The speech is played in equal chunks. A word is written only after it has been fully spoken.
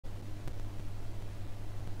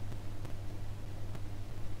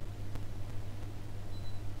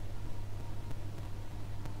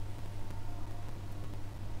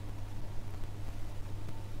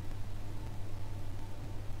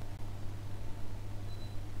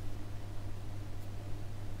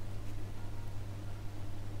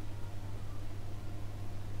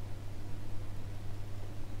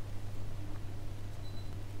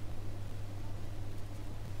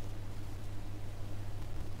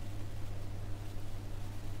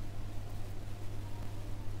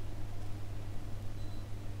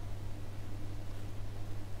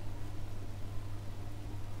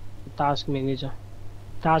task manager.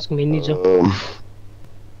 Task manager.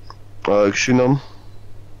 Ik zie hem.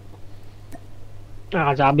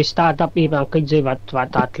 Sabi startup ibang kay wat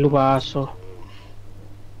tatlo ba so.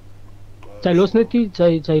 Los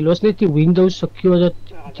neti Windows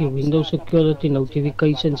security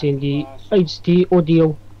notifications in the HD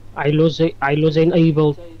audio. I los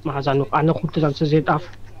enable mahasano ano ko lang sa setup.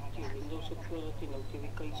 Windows security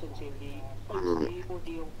notifications in the HD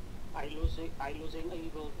audio. I los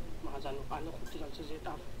enable mahasano ano ko lang sa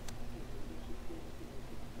setup.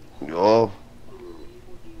 Ja.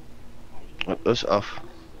 Het is af.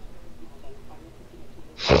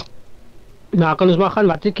 Nakakalus makan,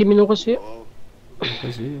 wat ik kimi nog eens.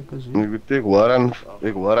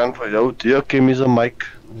 Ik waren van jou, die Kim is een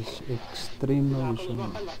mic. Dat is extreem motion.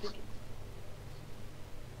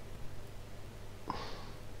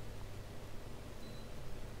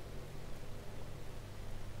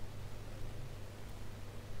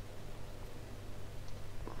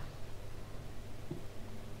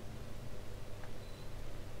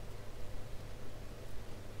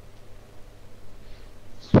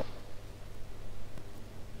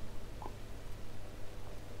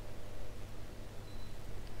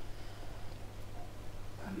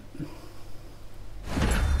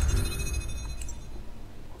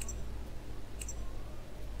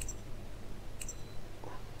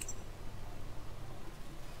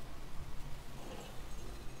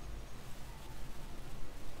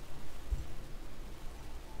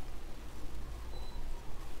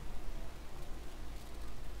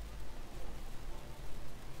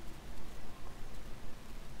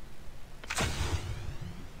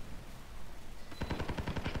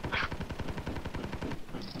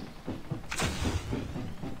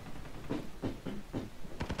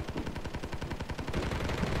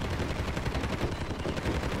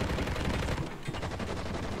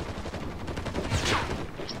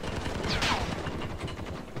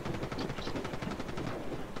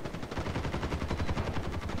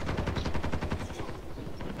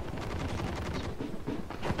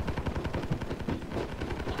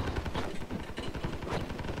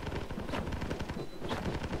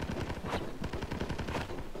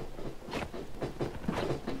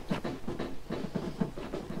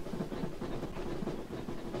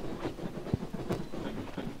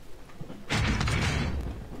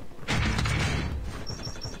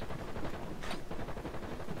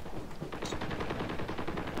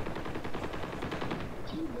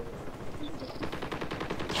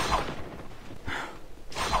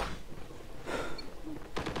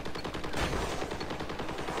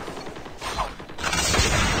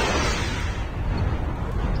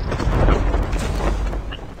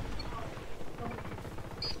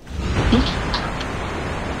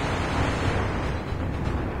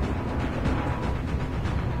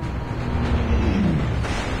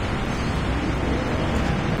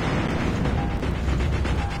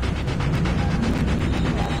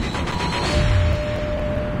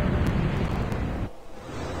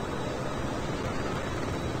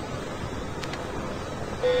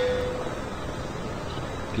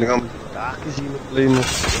 Ik ga daar gezien alleen nog.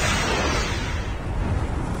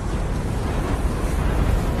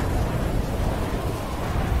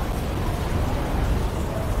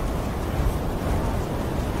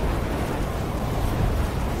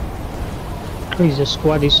 Deze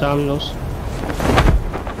squad is saamloos.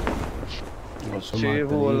 Zomaar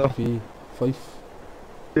 3, 4, 5.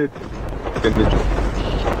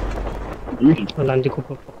 Wala, hindi ko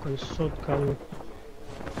pa pa-consult kami.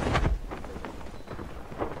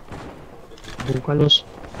 Bukalos.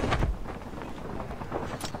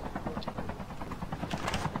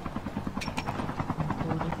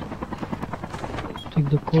 Take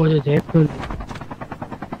the code at Apple.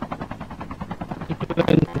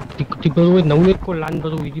 Di baru naunit ko lan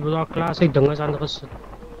baru di baru kelas ay dengar sana kes.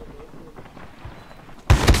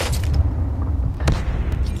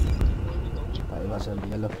 Tayo ba sa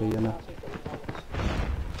yellow free na?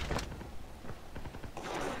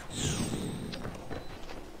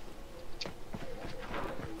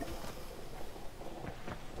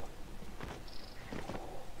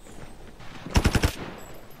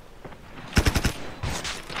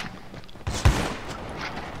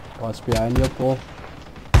 What's behind you, Paul?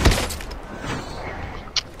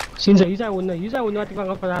 Sinza, he's out na ating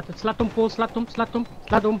mga kapatid. Slatum po. Nice,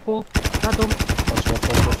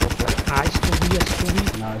 Toby.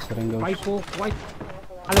 Nice, Ringo. White.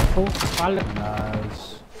 Palak.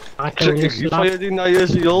 Nice. Ik zie van je die naar je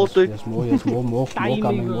zie altijd. Yes, more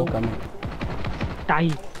coming.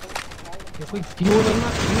 Tai. Jokoy, diyon na.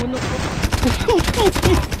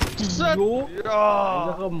 Zet! Ja!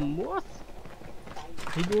 Nakamos.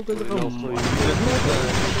 Hindi ko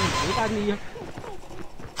Weet dat niet.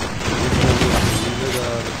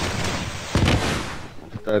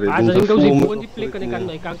 Ah, sa rin daw si Bukan di play ka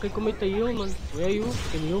na ikan kay kumay tayo man. Where are you?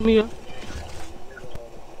 Can you hear me?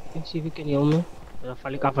 Can see if you can hear me. Wala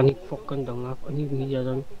fali ka pa ni Fokan daw nga. Ani media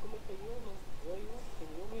dan.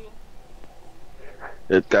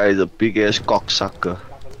 That guy is a big ass cocksucker.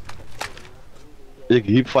 Ik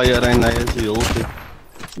hipfire en hij is heel dik.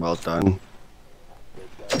 Well done.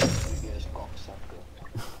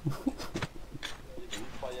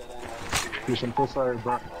 I'm so sorry,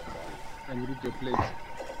 bro. I need your plate.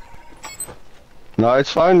 No,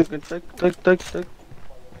 it's fine. You can take.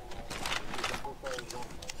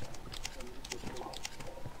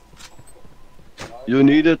 You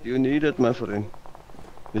need it, my friend.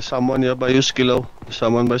 There's someone here by your skillo. There's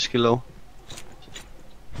someone by skillo.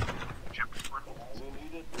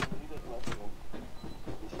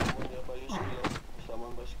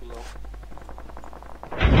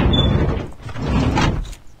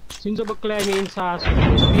 Since ba claiming sa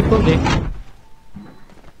there's people there.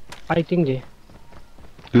 Fighting there.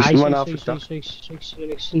 Who's man after?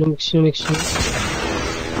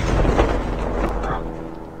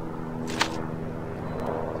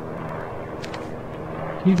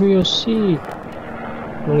 Give me your seat.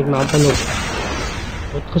 Nungit mapanog.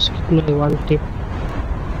 Ba't ko skip na one tip?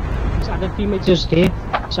 Sa other teammates just there.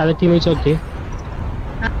 Sa other teammates out there.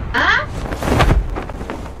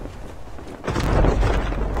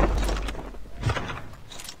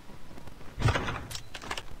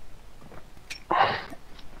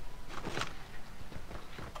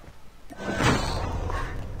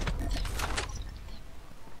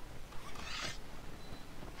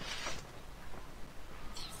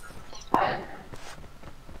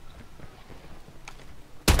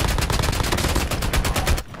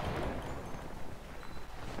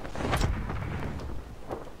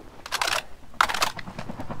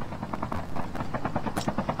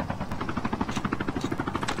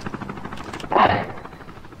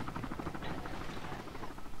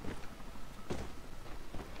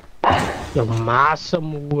 Yung masa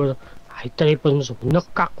mo ay triple mo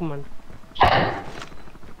nakak man.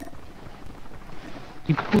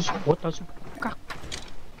 Tipos bot as kak.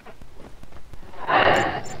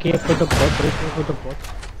 Kaya for the bot.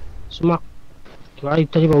 Sumak. Kaya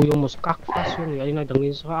triple yung mas kak pas yung yari na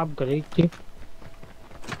dangin sa upgrade eh.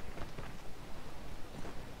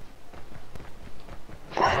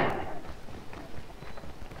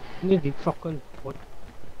 Hindi di fucking bot.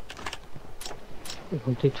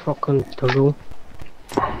 Want dit fucking through.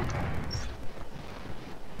 I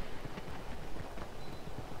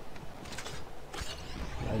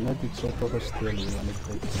know it's so still when it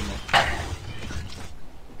takes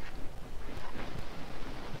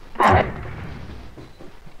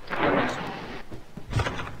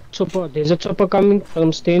Chopper, there's a chopper coming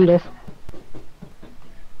from standoff.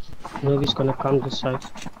 No, he's gonna come this side.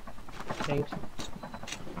 Thanks.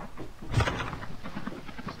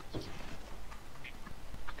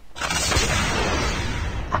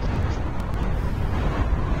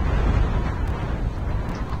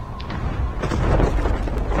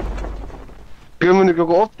 Moet ik ook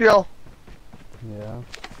optellen? Ja.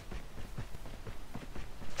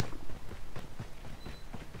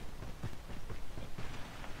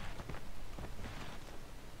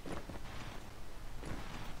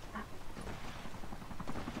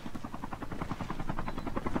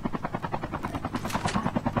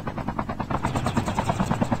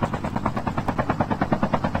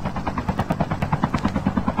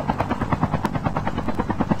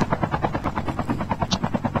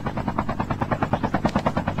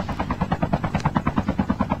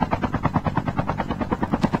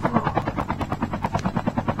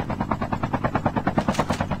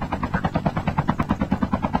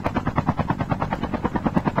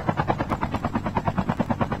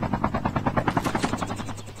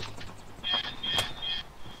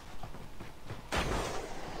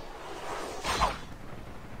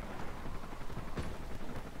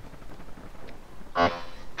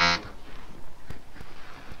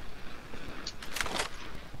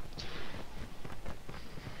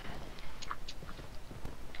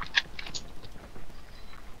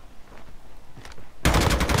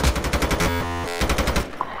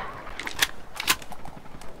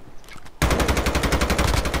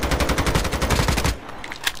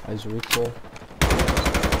 Hij is recall.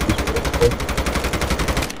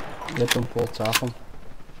 Let hem vol tagen.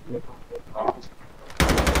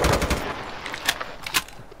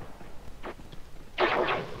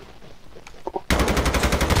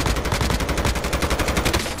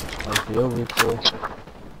 Hij is heel recall.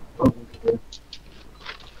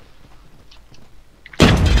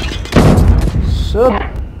 Sup?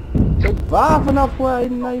 Waar vanaf waar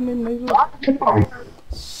in mijn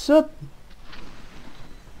Shit.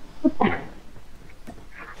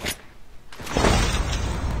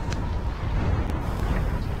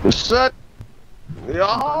 Shit!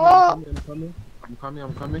 Ja! I'm coming.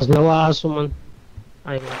 Mas nawaso man.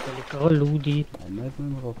 Ay, balik ako, Ludi. Hij net me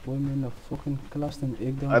nog voor me in de fucking klas en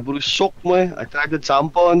ik dan. Hij broer shocked me. I tried to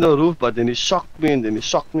jump on the roof, but then he shocked me and then he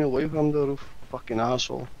shocked me away from the roof. Fucking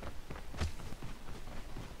asshole.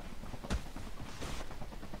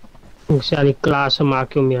 Kung siya ni klase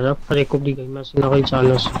maak yung mira, pareko di kayo mas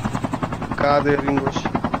nakaisanos. Kade ringos.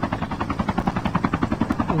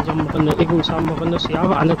 Diyan mo ka na, kung sama ka na siya,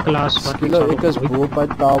 anak klase. Skilo, ik is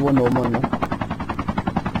boven tawo no man.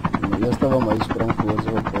 Eerste wat mij sprong voor zo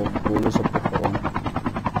op kolen op de grond.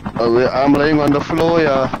 I'm laying on the floor,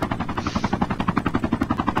 yeah.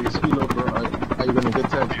 Please heal up, bro. Are you gonna get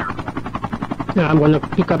tagged? Yeah, I'm gonna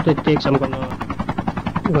pick up the ticks, I'm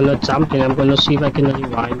gonna jump and I'm gonna see if I can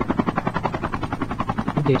rewind.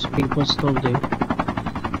 These people still there.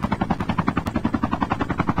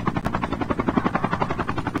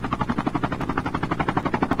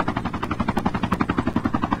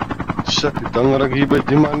 Shit, die dangerak hier bij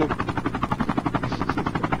die man.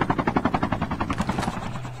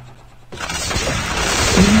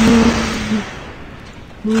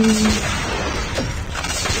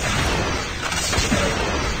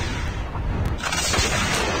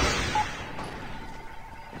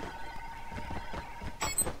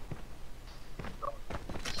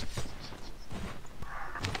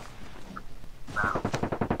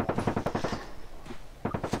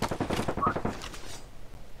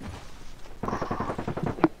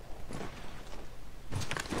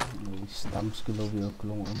 Stamskilo weer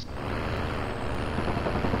klongen.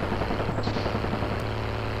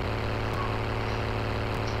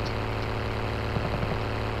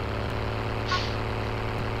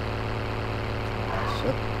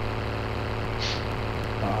 Shit.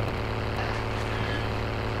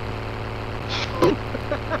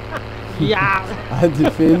 Yeah!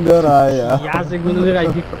 Defender ja. Yeah, siguro rin ay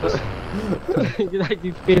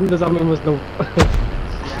defender sa amin mas no.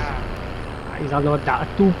 Yeah. Isa na da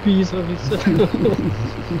 2 piece of this.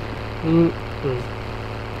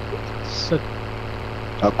 Shit.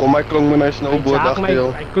 Kom my klong me na snowboard achter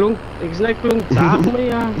jou. Hij klonk, ik zei klonk zaag me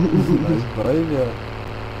ja. Dat is brave ja.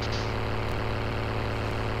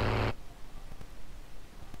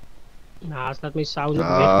 Nou, slaat mijn sound ook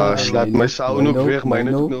Ah, weg. slaat mijn sound ook weg, maar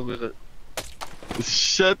net Mino. nog weer.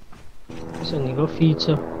 Shit. Ik zal niet wel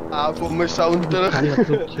fietsen. Ah, voor mijn sound terug. Kan dat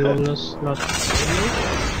lukt jongens. Laat. Nee,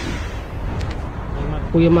 maar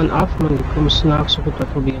goeie man af man. Ik kom s'nachts zo goed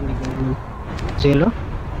wat proberen die gaan. Zelen?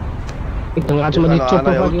 Ik denk dat ze maar die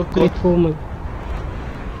chopper waar die op kleed voor me.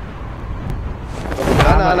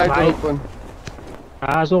 Ana na open.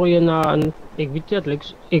 Ah, sorry na ik weet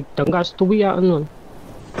het, ik denk dat het ja ano.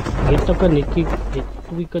 Ito ka nitik,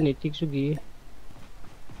 ito ka nitik sugi.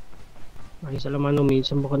 Ay salaman no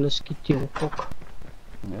minsan baka na skit yung cock.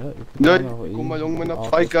 Ja, Nee, kom maar jong met een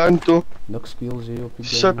bike aan toe. Nog skills hier op je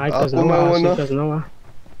Shit, Ay ako kas no, mauna. kas no.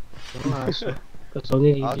 Kas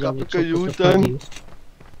ni Ah, kapag kayo tan.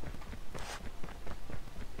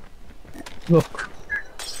 Look.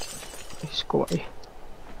 Is ko ay.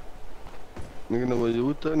 Hindi na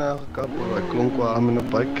mayuta, nakakapag. Ay, klong ko amin na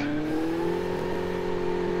bike.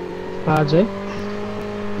 Aje?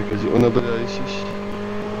 Because you wanna be racist.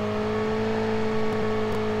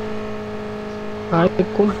 Ay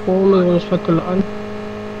kom po may oras patulaan.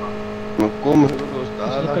 Kom, terus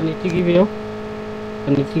Kasi dah. kanitigi view.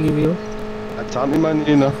 Kanitigi view. At sami man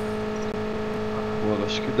ina. Wala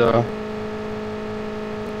skida.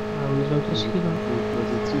 Ano sa ito sila?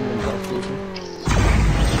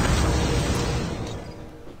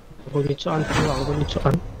 Ako nitsaan po, ako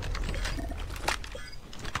nitsaan.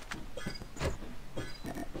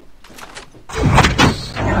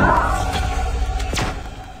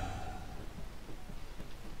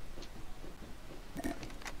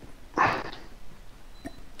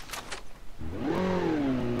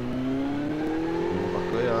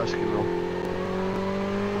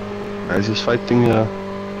 Guys is fighting the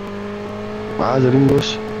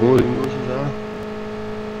Ringos. Oh, Ringos is there.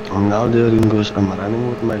 And now the Ringos, I'm running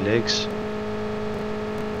with my legs.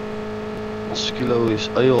 Skillo is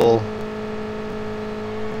AOL.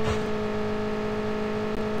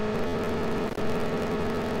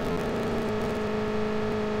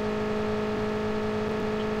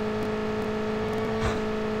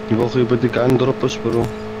 Ik wil even die kan droppen, bro.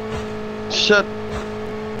 Shit!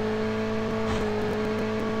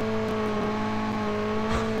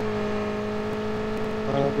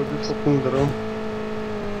 Apa di fucking drum?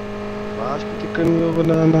 Pas kita kan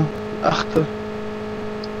banana. Achter.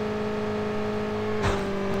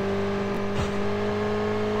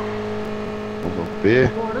 Of op B.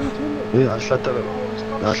 Nee, hij slaat er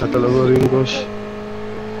wel in, Gos.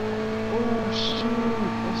 Oh shoot,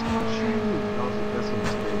 that's not true. That's a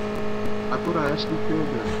mistake. I thought I actually killed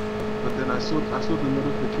him, but then I saw the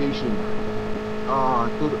notification. Ah, I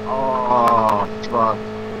thought. Fuck.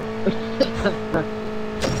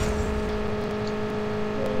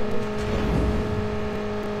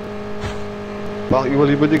 Mag ik wel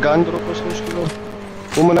liever die gun erop als muskelo?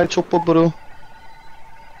 Kom maar niet choppen, bro.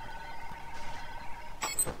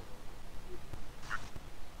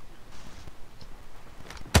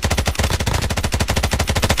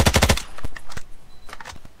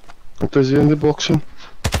 Wat is hier in de boxen? I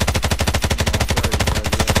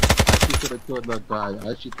actually could have killed that guy.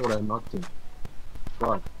 I actually thought I knocked him.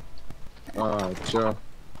 Fuck. Sure.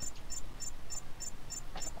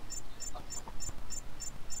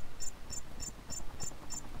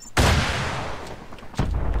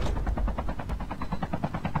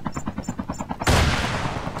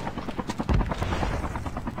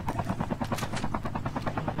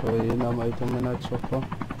 So yun na may 2 minutes pa.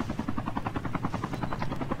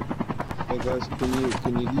 Hey guys,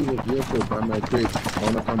 can you leave a vehicle by my crate? I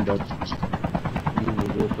wanna come back. Leave a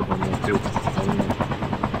vehicle by my crate.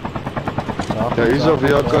 Ja, hier is een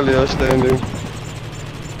vehicle here standing.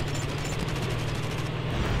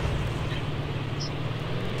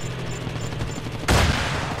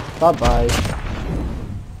 Bye bye.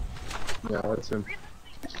 Yeah, that's him.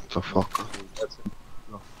 The fuck? That's him.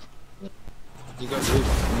 No. Yeah. You guys wait.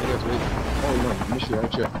 Oh no, Michi,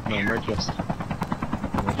 right here. No, I'm right here.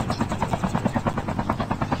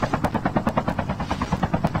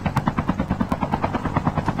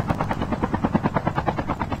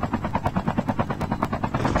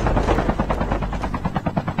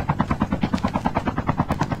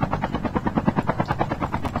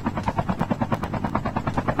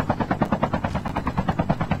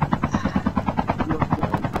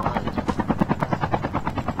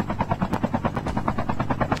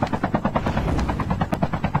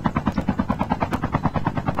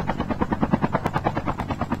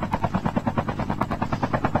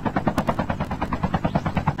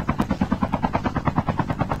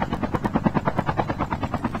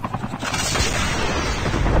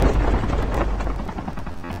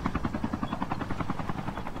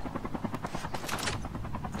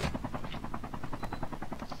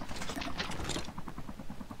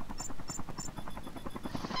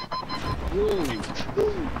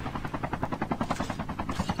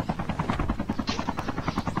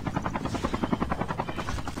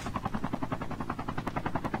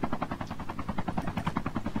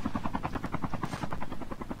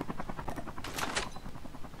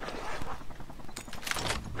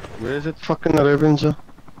 Where is it fucking Ravenger?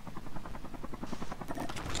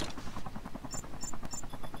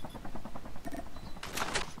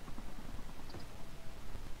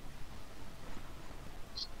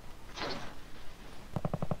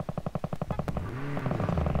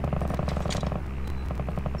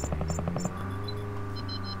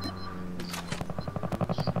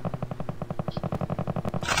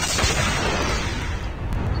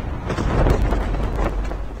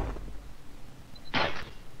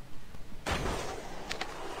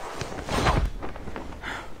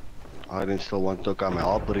 I didn't still want to come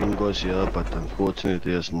help Ringo's here, but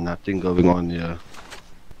unfortunately there's nothing going on here.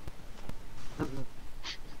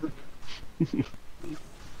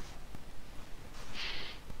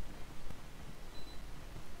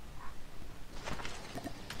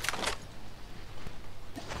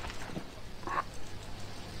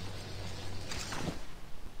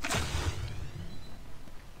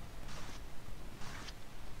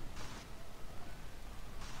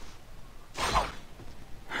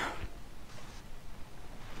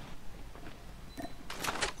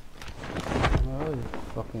 Oh, you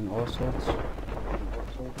fucking assholes.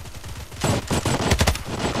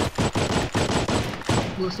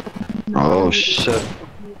 Oh shit.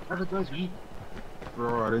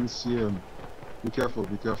 Bro, I didn't see him. Be careful,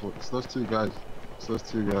 be careful. It's those two guys.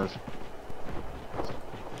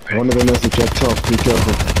 One of them has a jet top, be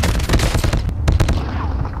careful.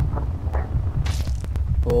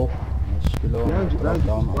 Oh, muskelo. Drop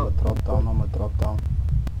down. I'm gonna drop down.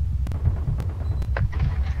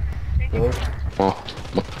 Go. Oh,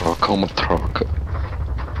 uma troca.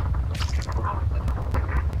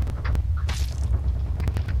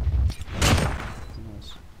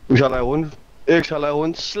 Nice. Ik zal hij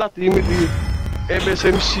gewoon slat hier met die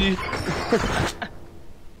MSMC.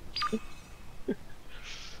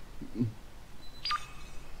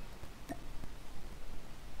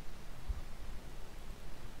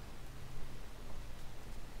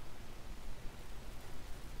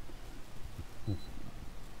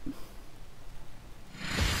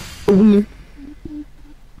 Was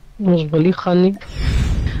balikan ni.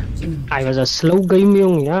 I was a slow game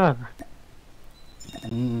yung ya.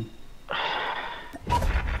 I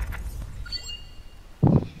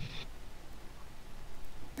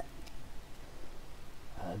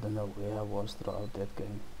don't know where I was throughout that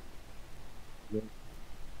game.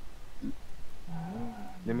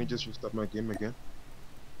 Let me just restart my game again.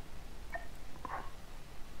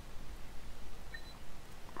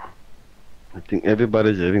 I think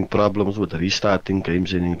everybody's having problems with restarting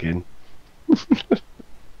games in again.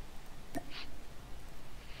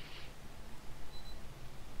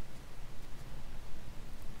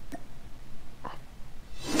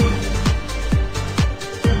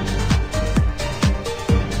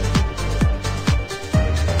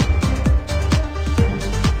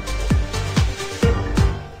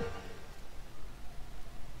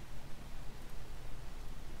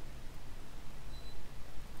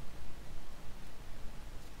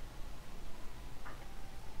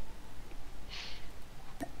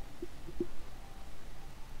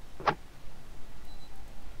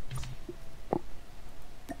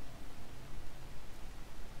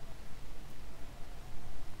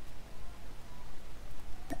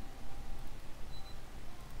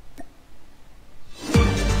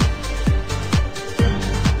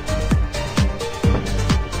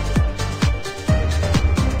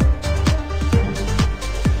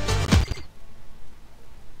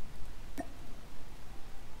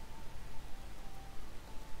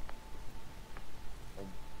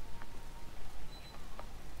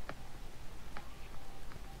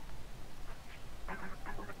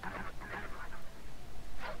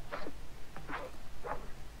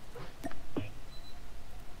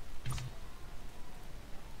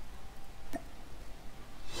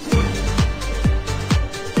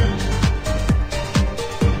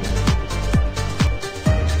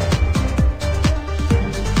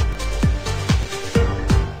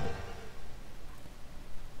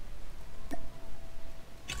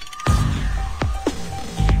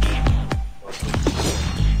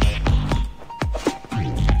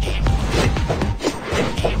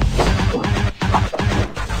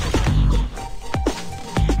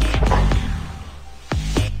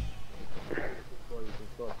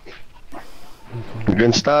 You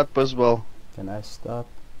can start, Puzzball. Can I start?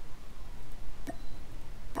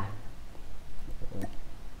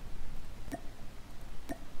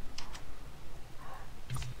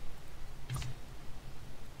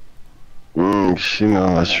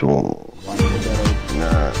 Shina, sure.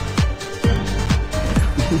 Nah.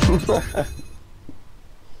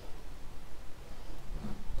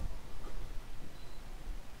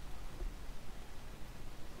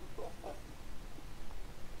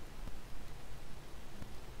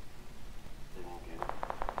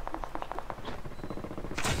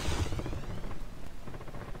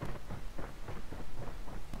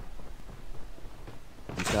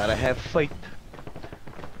 You gotta have faith.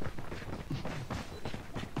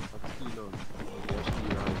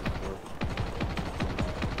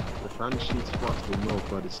 The fan sheet's fast enough,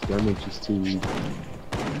 but its damage is too weak.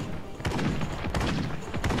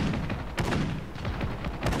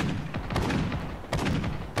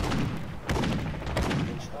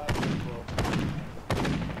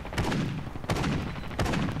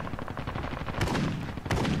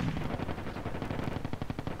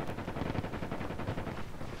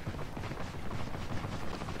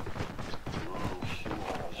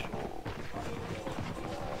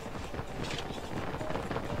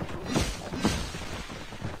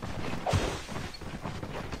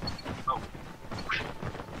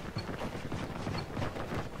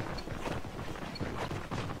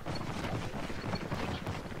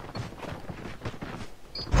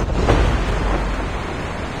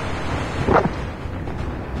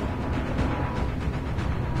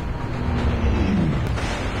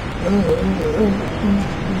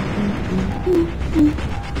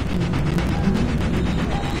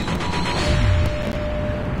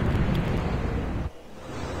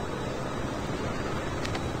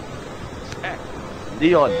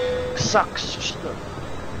 Leon, sucks.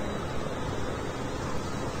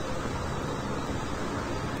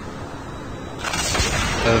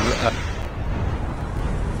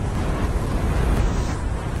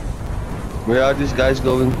 Where are these guys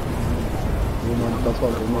going?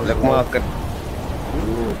 Black market.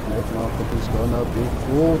 Black market is gonna be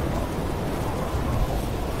full.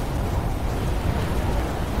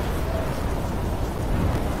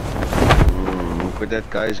 Look where that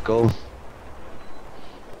guys go.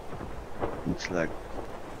 It's like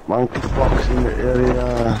monkeypox in the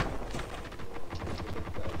area.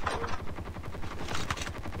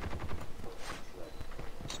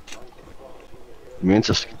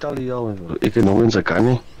 Mensen schieten al jou. Ik heb nog eens, dat kan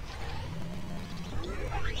niet.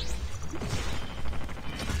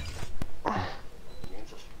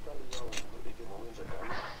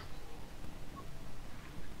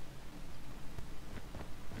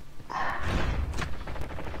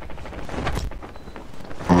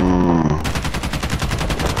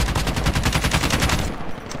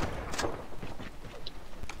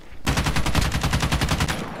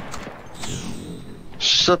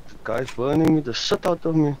 Shit, guys, burning me the shit out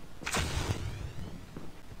of me.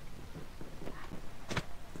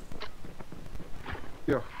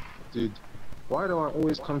 Yeah, dude. Why do I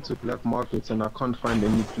always come to black markets and I can't find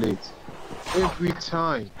any plates? Every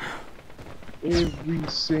time. Every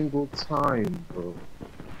single time, bro.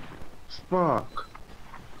 Fuck.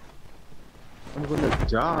 I'm gonna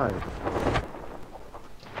die.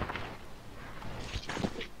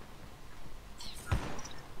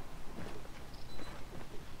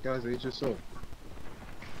 Guys, age yourself.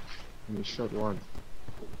 And you shot one.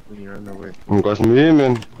 When you ran away. It was me,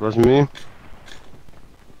 man. It was me.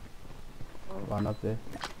 One up there.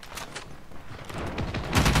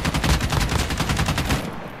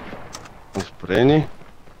 It's Brenny.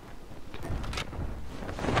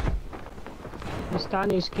 Er staan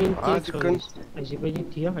is geen Ah, tekst je geweest. kunt- Hij zit bij die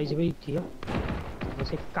tier, hij zit bij die tier. Dat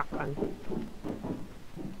is echt kak aan.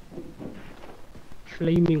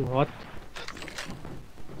 Flaming hot.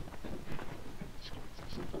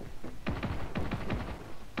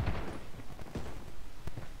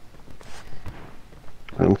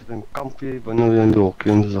 Dan moet je een kampje wanneer je in de hoekje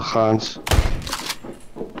in de gaans.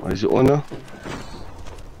 Hij is onder.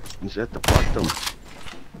 Hij is at the bottom.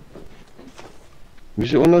 Wie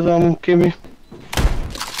is onder samen, Kimmy?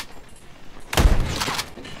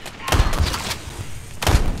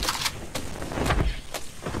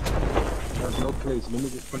 There's no place. Let me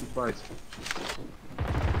get 25.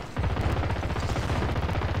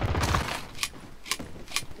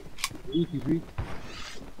 He's weak.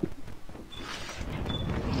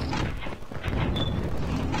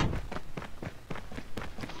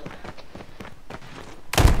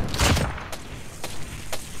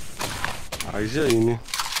 Hij is hier niet.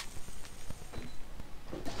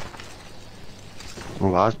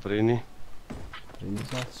 Waar is Brenny? Die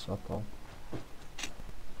is al zat al.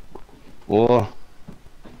 Oh.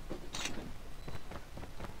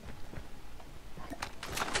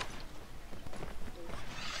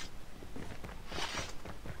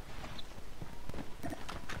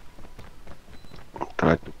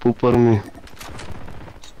 Tried to pooper me.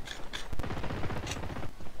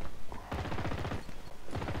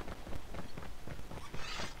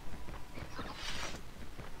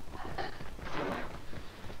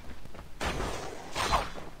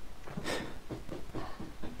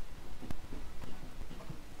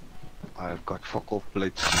 I've got fuck off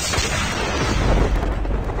plates.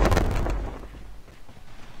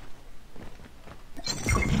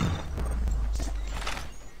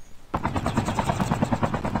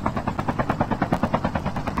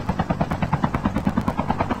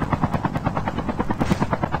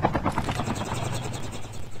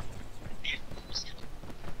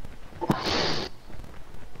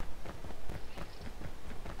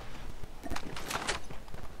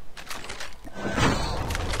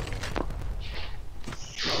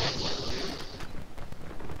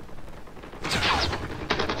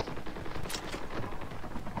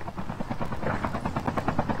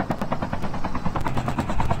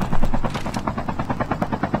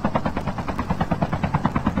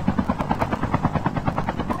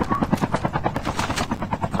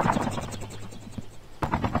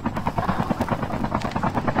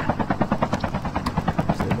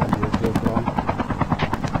 Stay by the heel ground.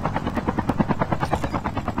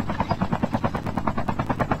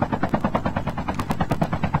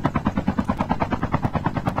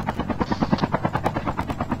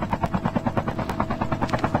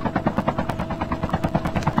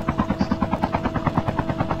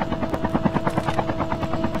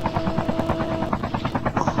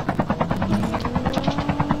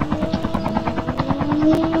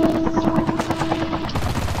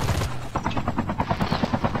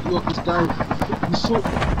 Look, this guy,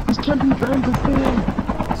 he's camping behind the thing.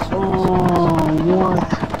 Oh, what?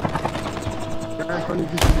 The guy in front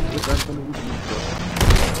of you, the guy in front of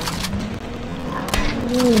you.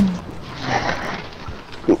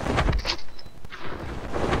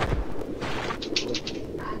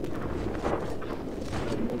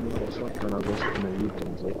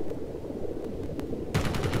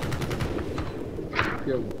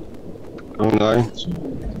 Yo, Oh nee.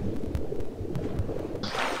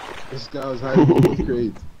 this guy was hiding in the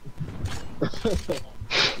crate. This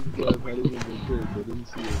guy was hiding in the crate, I didn't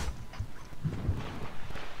see it.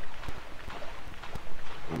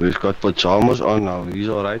 He's got pajamas on now, he's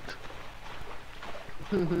alright.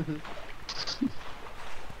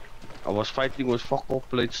 I was fighting with fuck all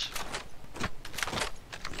plates.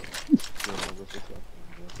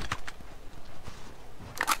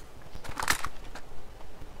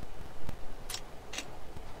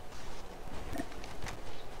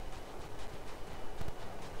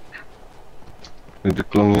 De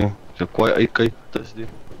klongen, ze kwaai uitkyk, dis die.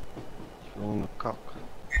 Zo'n kak.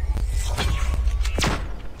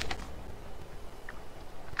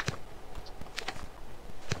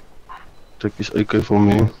 Take this AK from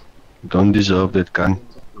me. Don't deserve that gun.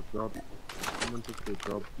 Someone took the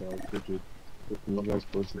job now, Digit. You guys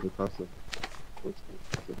go to the castle.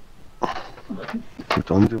 You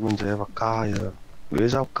don't even have a car here.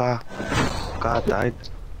 Where's our car? Car died.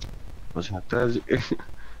 Was in a tragedy.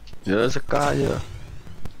 There's a car here.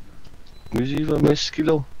 Nu zie je mijn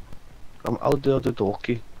skilo. I'm out there to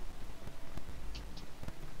hockey.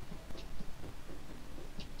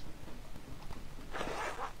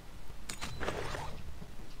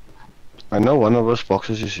 I know one of those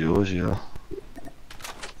boxes is yours, yeah.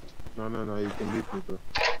 No, you can leave me, bro.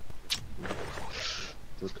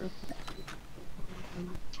 It's okay.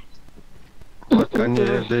 What gun you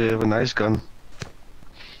have? They have a nice gun.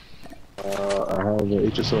 I have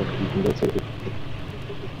the HSO. You can go take it.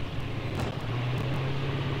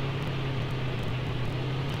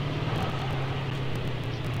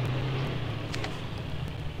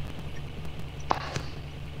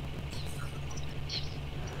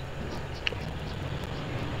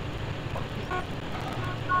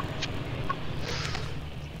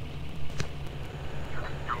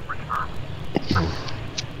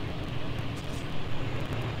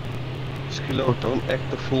 Skilo, don't act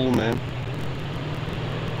the fool, man.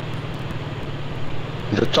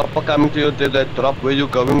 The chopper coming to you, that drop where you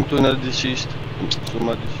going to, not deceased.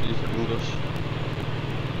 Suma deceased, English.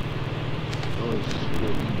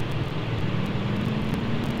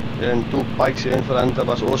 And two bikes in front of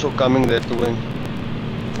us also coming that way.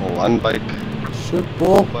 Oh, one bike. Shit,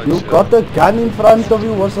 Bob, you got a gun in front of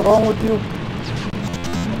you, what's wrong with you?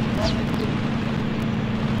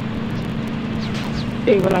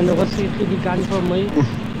 Ik wil aan de rotsen die gun voor mij.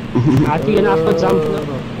 Had hij een afgejumpt?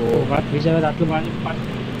 Oh, wat? Wie zijn we dat maar niet?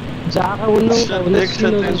 Zara, hoe nog? Ik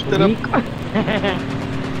zet in strip.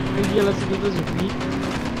 Jullie zitten dus weak.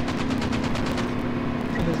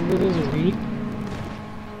 Jullie zitten dus weak.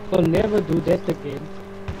 I'll never do that again.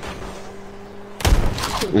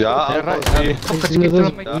 Ja,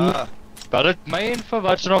 Ja. Dat het my info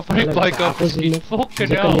wat er nog van die bike af geskiet. Fucking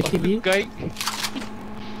hell. Kijk.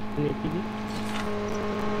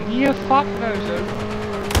 Nee, fuck nou zo.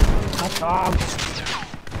 Wat op.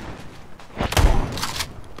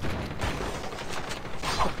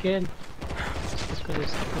 Again.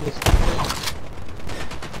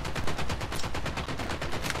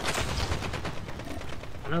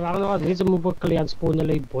 En dan waren nog wat deze moe kalian spawnen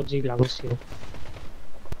lay bodgy langs jou.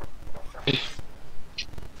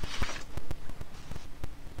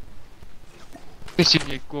 Ek sien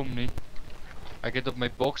jy kom nie. Ek het op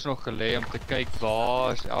my box nog gelê om te kyk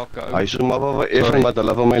waar is elke ou. Hy sê maar wat even wat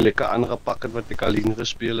hulle van my lekker aangepak het wat ek alleen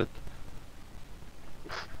gespeel het.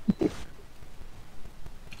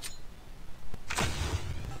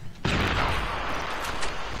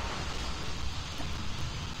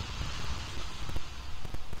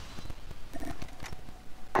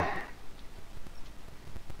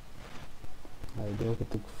 Hy dink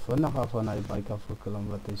het ek vinnig af van hy bike afgeklim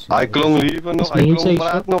wat hy sien. Hy klong liever nog, hy klong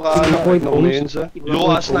praat nog aan nog mense. Jo,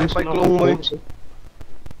 hy snipe hy klong my.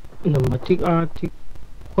 Nou, maar ik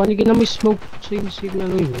kan ik naar mijn smoke zien naar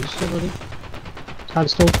nu, sorry. Gaan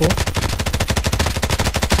stoppen.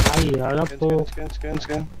 Ai, ja, po.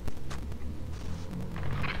 Scan.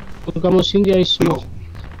 Ik kan zien die is smoke.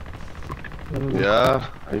 Ja,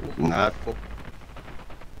 hy naak op.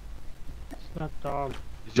 Wat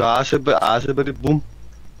Ja, ze bij die boom.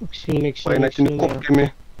 Ik zie Hij net in de kop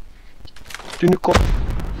mee. In de kop.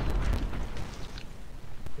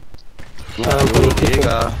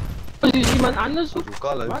 Ja, is iemand anders of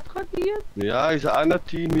wat gaat hier? Ja, hij is een ander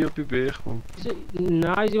team hier op die berg, man.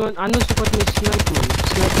 Nou, is iemand anders of wat met snipe, man.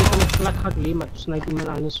 Snipe van een flat gaat alleen, maar snipe iemand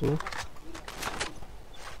anders, man.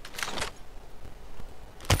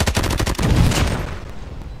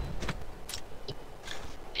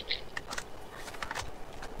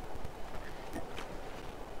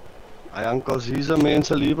 Hij enkel zie ze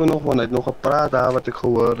mensen liever nog, want hij heeft nog gepraat daar wat ik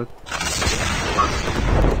gehoord heb.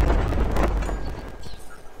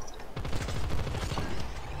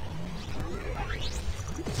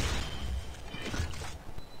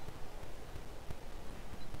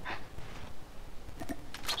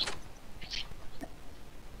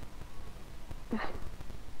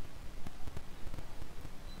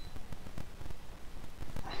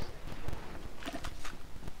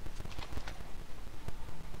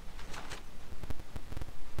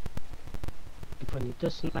 Vanita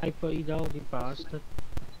sniper idaw, die bastard.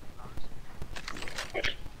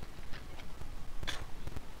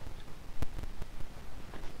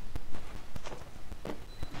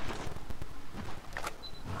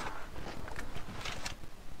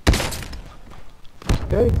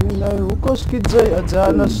 Kijk nu naar hoe kost je zij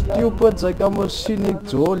Adjana stupid, zij kan maar cynic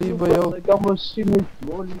jolly bij jou.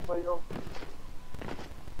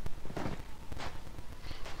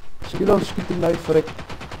 Schiet op, schiet die knife vrek.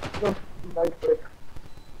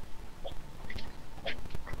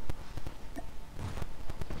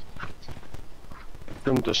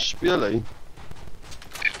 Je moet dus spelen, hè.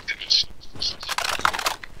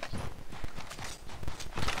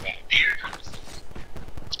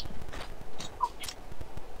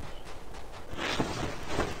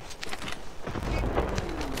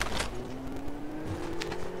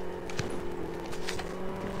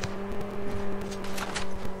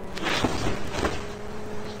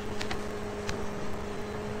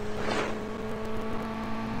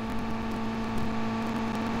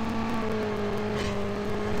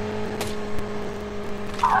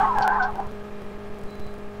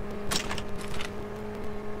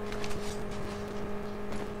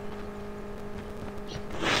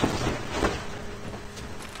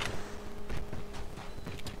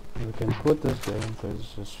 We can put this game because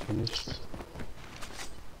it's just finished.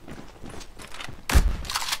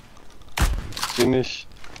 Finish.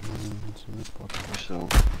 It's a bit possible. Zo.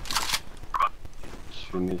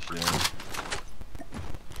 Finish, ja.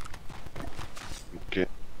 Oké.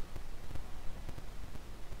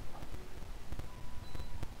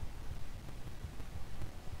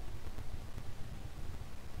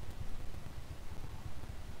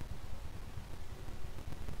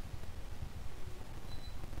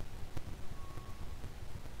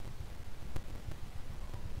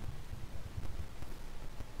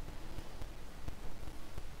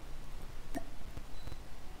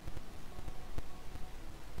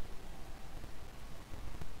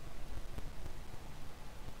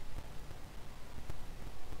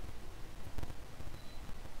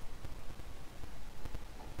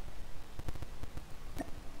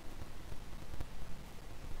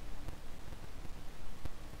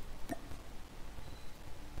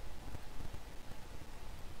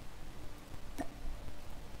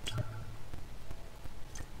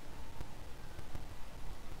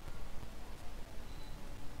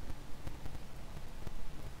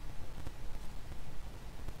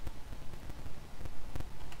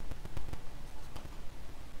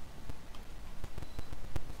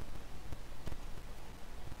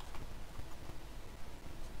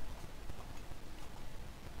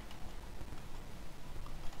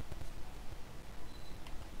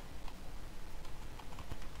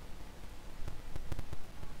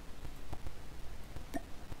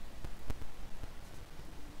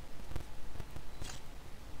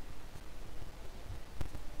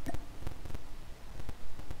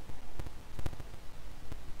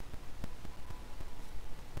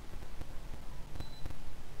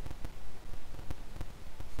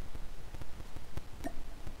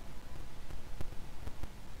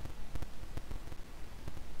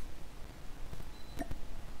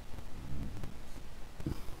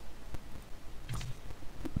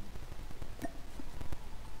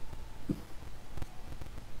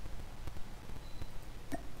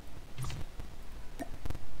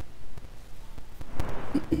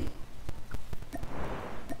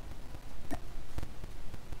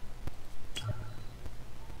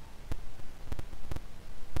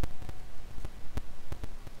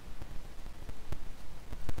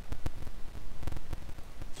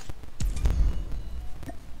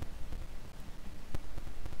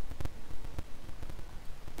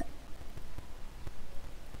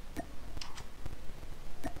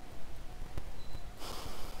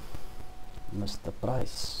 Mr.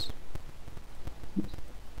 Price,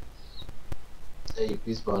 Hey,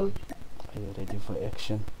 peace, ball. are you ready for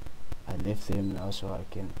action? I left him now so I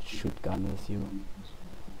can shoot gun with you.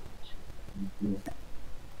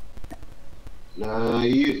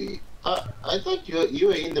 I thought you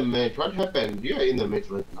were in the match. What happened? You are in the match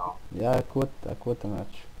right now. Yeah, I quit the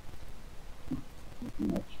match.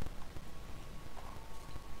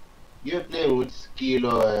 You're playing with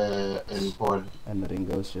Skilo and Paul. And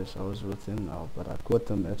Ringo's, yes, I was with him now, but I quit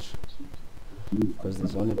the match because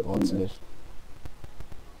there's only bots left.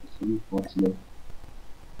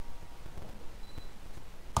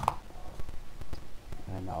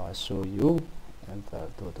 And now I saw you, and I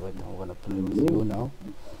thought, wait, I want to play with you now,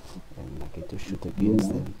 and I get to shoot against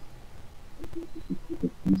them.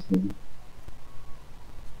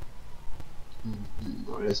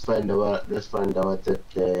 Let's find out that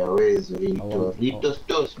where is Rito? want- Rito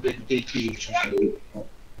still spectating.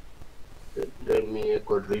 Let me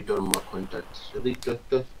call Rito on my contacts. Rito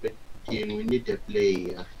still spectating. We need a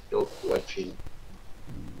player. Stop watching.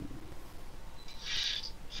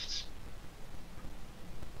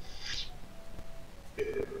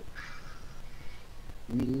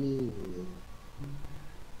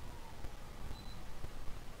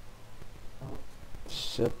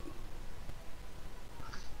 Shit.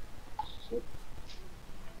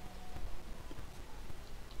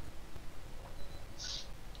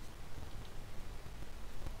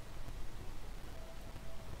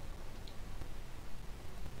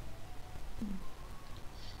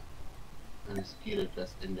 And skill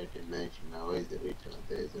just ended the match. Now where's the Rito?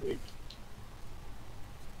 There's the Rito.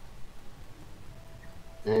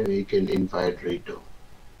 Maybe you can invite Rito.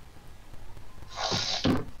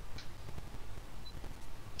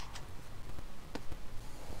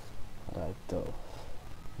 Right though.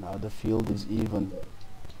 Now the field is even.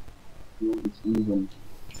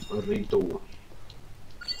 Rito.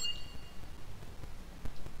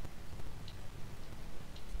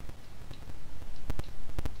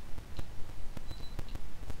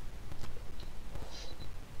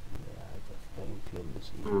 Yeah, the playing field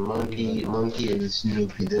is even. Monkey and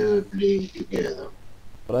Snoopy, they were playing together.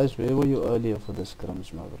 Bryce, where were you earlier for the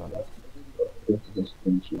scrims, my brother?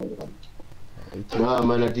 No,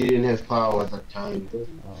 man, I didn't have power at that time.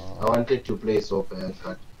 I Uh, wanted to play so bad,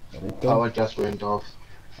 but Rito? power just went off.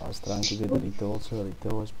 I was trying to get Rito also.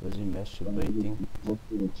 Rito was busy masturbating.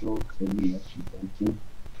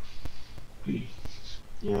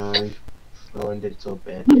 Yeah, I wanted so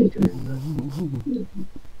bad to join that.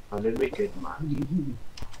 How did we get Monkey?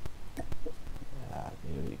 Ah,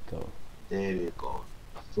 there we go. There we go.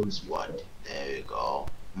 Full squad. There we go.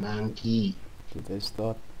 Monkey. Did they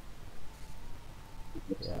start?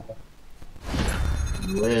 Yeah.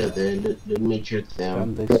 Where they? Let me check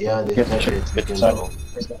them. Can they Yeah, start? they started. We can go.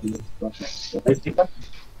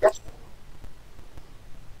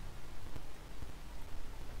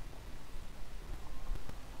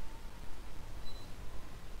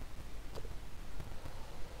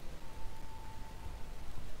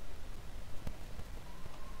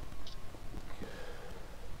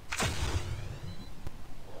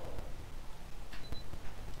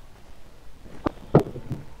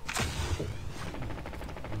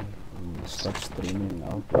 Stop streaming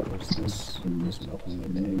now because this is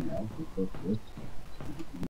making me lag.